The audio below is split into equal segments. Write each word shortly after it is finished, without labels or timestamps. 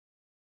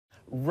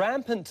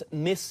Rampant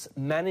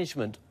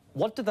mismanagement.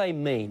 What do they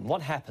mean?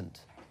 What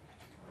happened?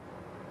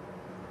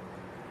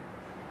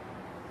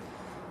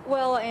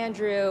 Well,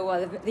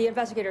 Andrew, the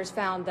investigators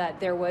found that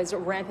there was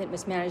rampant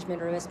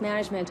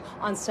mismanagement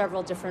on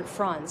several different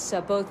fronts,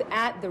 both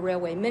at the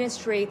Railway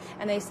Ministry,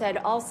 and they said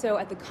also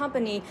at the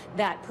company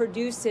that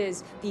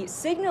produces the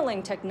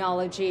signaling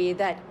technology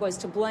that was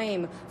to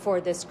blame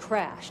for this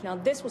crash. Now,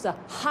 this was a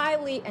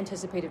highly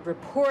anticipated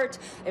report.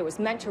 It was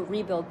meant to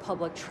rebuild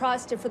public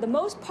trust, and for the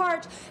most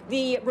part,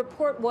 the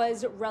report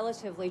was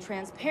relatively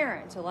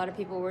transparent. A lot of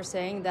people were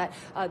saying that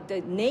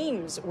the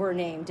names were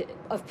named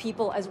of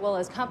people as well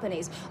as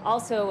companies.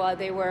 Also,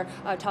 they were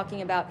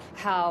talking about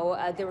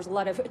how there was a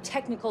lot of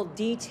technical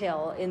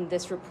detail in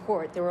this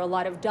report. There were a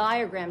lot of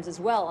diagrams as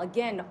well,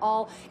 again,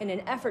 all in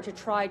an effort to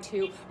try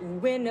to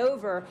win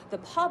over the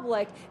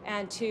public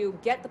and to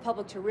get the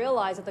public to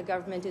realize that the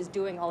government is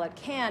doing all it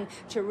can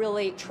to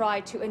really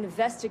try to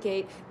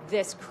investigate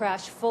this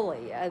crash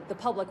fully. The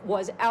public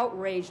was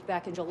outraged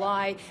back in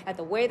July at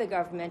the way the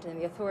government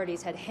and the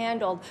authorities had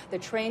handled the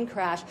train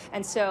crash,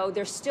 and so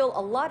there's still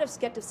a lot of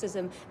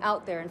skepticism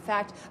out there. In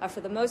fact,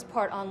 for the most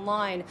part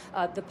online,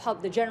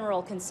 the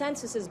general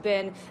consensus has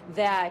been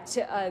that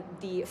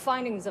the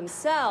findings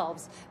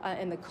themselves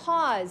and the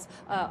cause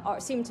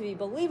seem to be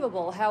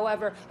believable.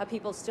 However,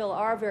 people still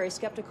are very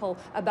skeptical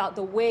about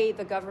the way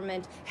the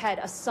government had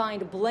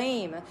assigned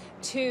blame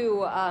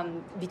to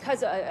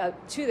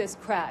this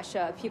crash.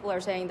 People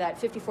are saying that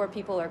 54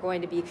 people are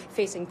going to be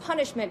facing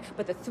punishment,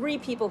 but the 3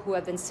 people who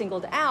have been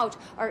singled out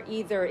are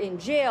either in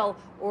jail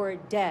or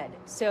dead.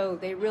 So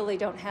they really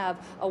don't have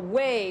a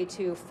way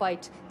to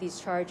fight these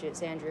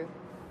charges, Andrew.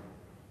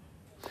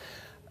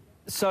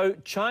 So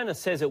China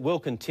says it will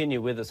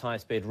continue with its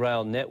high-speed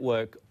rail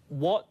network.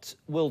 What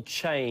will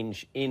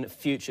change in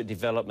future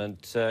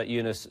development,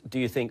 Eunice, do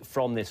you think,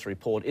 from this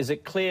report? Is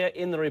it clear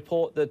in the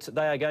report that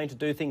they are going to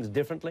do things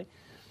differently?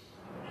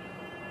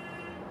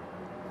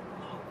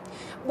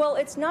 Well,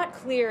 it's not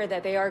clear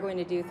that they are going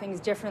to do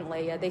things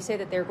differently. They say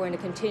that they're going to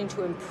continue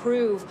to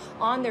improve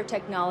on their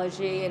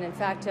technology. And in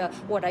fact,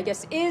 what I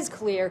guess is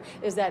clear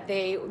is that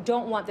they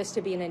don't want this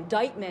to be an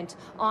indictment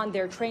on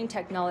their train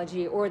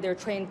technology or their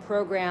train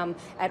program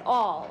at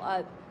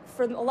all.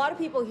 For a lot of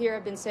people here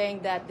have been saying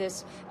that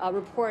this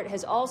report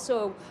has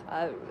also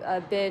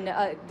been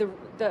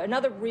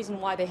another reason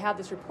why they have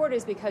this report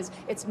is because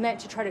it's meant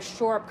to try to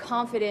shore up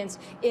confidence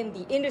in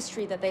the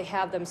industry that they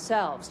have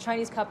themselves.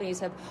 Chinese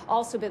companies have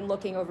also been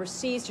looking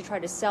overseas to try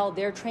to sell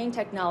their train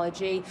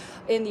technology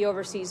in the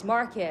overseas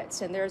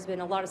markets, and there's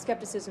been a lot of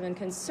skepticism and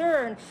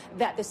concern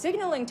that the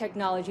signaling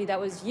technology that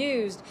was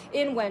used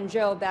in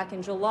Wenzhou back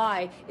in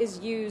July is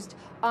used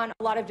on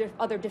a lot of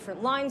other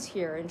different lines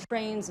here, in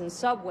trains and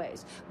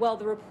subways. Well,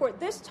 the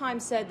report this time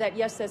said that,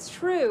 yes, that's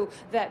true,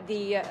 that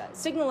the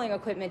signaling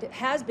equipment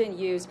has been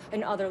used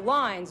in other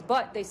lines,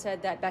 but they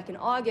said that back in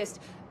August,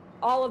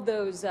 all of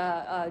those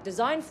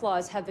design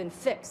flaws have been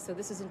fixed, so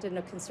this isn't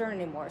a concern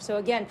anymore. So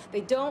again,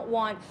 they don't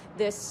want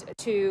this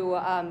to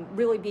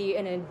really be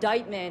an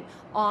indictment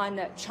on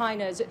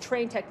China's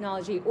train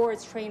technology or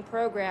its train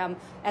program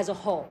as a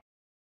whole.